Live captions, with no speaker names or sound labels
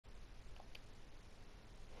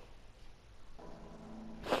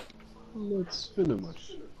Let's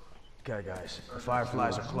finish. Okay, guys. The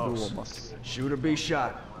fireflies are close. Shoot or be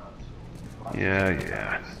shot.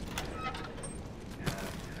 Yeah.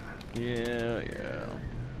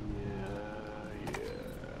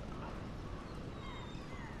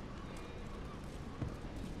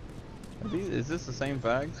 Is this the same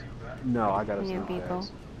fags? No, I gotta New some people.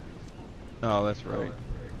 bags. Oh, that's right.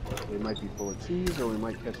 They might be full of cheese, or we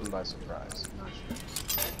might catch them by surprise. Not sure.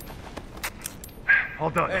 All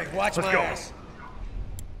done. Hey, watch Let's my go. ass.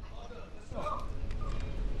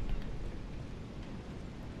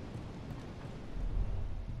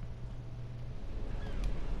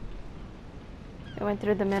 It went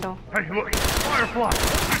through the middle. Hey, look! Firefly!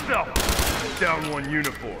 Yourself! Down one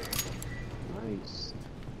uniform. Nice.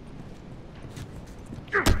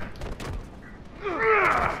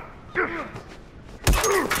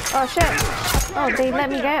 Oh shit! Oh, they let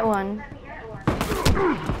me get one.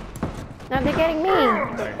 Now they're getting me!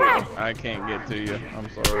 I can't get to you. I'm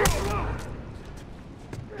sorry.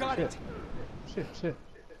 Got it. Shit. Shit.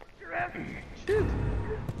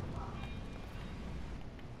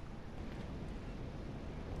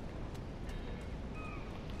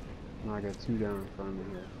 Now I got two down in front of me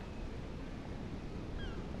here.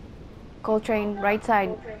 Coltrane, right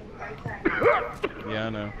side. Yeah, I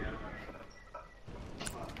know.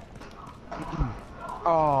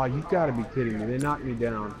 Oh, you gotta be kidding me. They knocked me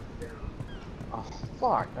down. Oh,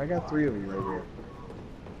 fuck. I got three of them right here.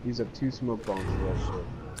 Use up 2 smoke bombs for that shit.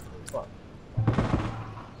 Fuck.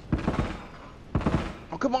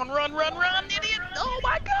 Oh, come on, run, idiot! Oh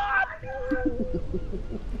my god!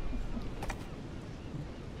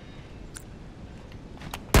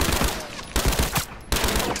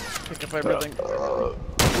 Pick up everything.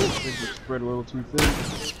 I think we spread a little too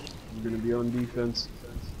thin. I'm gonna be on defense.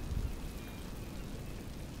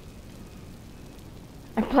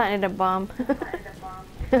 I planted a bomb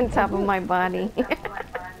on top of my body.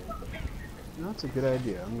 That's a good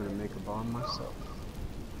idea. I'm gonna make a bomb myself.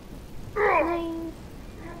 Nice.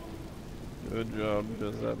 Good job,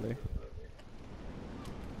 Giuseppe.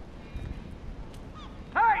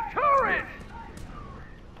 Hey, turret!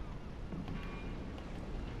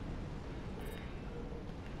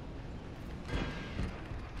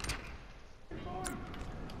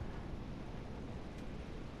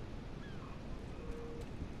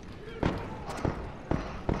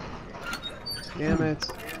 Damn it.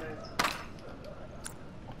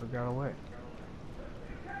 I got away.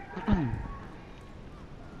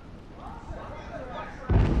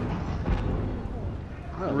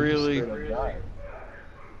 Oh, Really? You're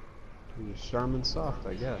Charmin soft,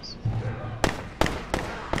 I guess.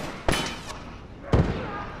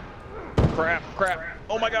 Crap.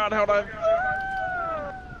 Oh my god, how'd I...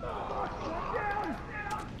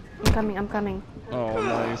 I'm coming. Oh,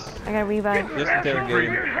 nice. I gotta revive. Just interrogate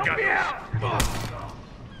him. Help me out!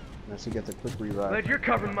 I should get the quick revive. Glad you're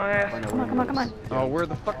covering my ass. Find out Come where on. he is. Oh, where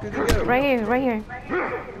the fuck did he go? Right here. You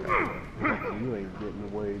ain't getting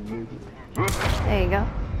away, nigga. There you go.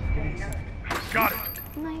 Got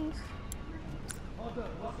it. Nice.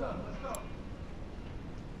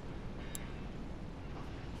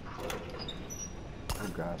 Oh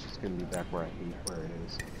gosh, it's gonna be back where I hate where it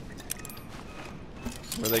is.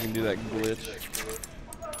 Where they can do that glitch.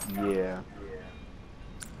 Yeah.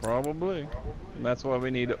 Probably. And that's why we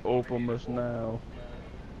need to open this now.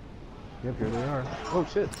 Yep, here they are. Oh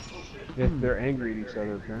shit. Yeah, they're angry at each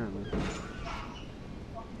other apparently.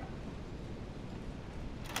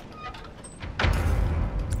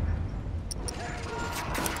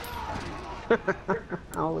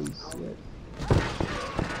 Holy shit.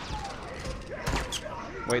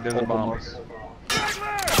 Wait, there's a bomb.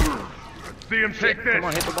 See him take this. Come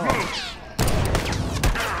on, hit the bomb.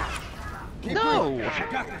 No!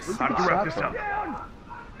 Time to wrap this up.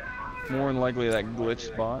 More than likely that glitch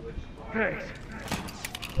spot. Thanks.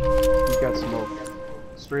 He's got smoke.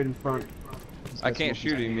 Straight in front. I can't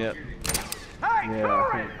shoot him yet. Yeah,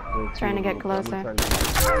 I think they're Trying to get two of them. closer. I'm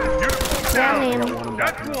gonna try Down to- him.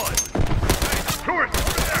 That's one.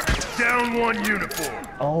 Tourist, down one uniform.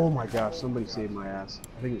 Oh my gosh, somebody saved my ass.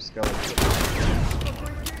 I think it was Skeleton.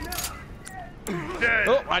 Dead.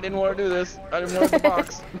 Oh, I didn't want to do this. I didn't want the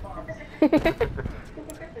box.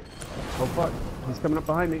 Oh fuck, he's coming up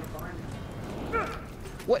behind me.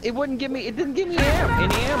 What? It wouldn't give me. It didn't give me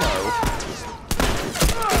any ammo.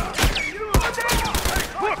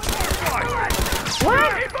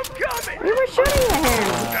 What? Keep 'em coming. We were shooting at him.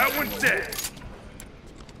 That one's dead.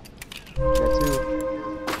 Got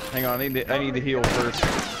two. Hang on, I need to heal first.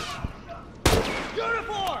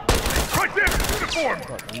 Uniform! Right there, uniform.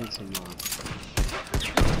 Fuck, I need some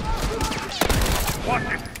Watch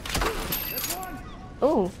it.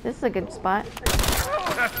 Ooh, this is a good spot.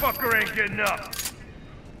 That fucker ain't getting up.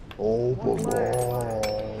 Oh,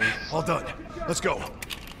 balls. All done. Let's go.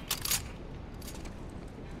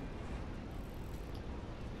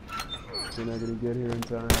 You're not gonna get here in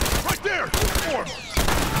time. Right there! Form!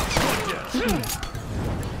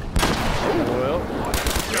 Well,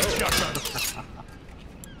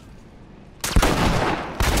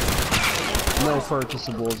 no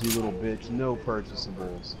purchasables, you little bitch. No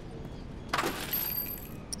purchasables.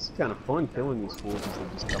 It's kind of fun killing these fools as they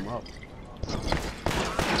just come up.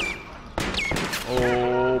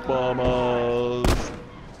 Obamas.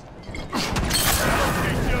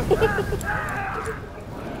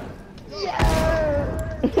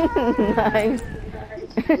 Nice.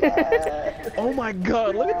 Oh my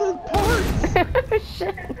god, look at those parts!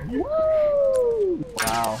 Shit. Woo!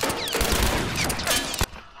 Wow.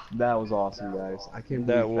 That was awesome, guys. I can't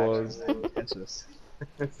believe that catch us.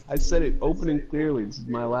 I said it opening clearly. This is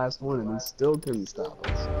my last one, and he still couldn't stop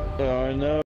us. Oh, I know.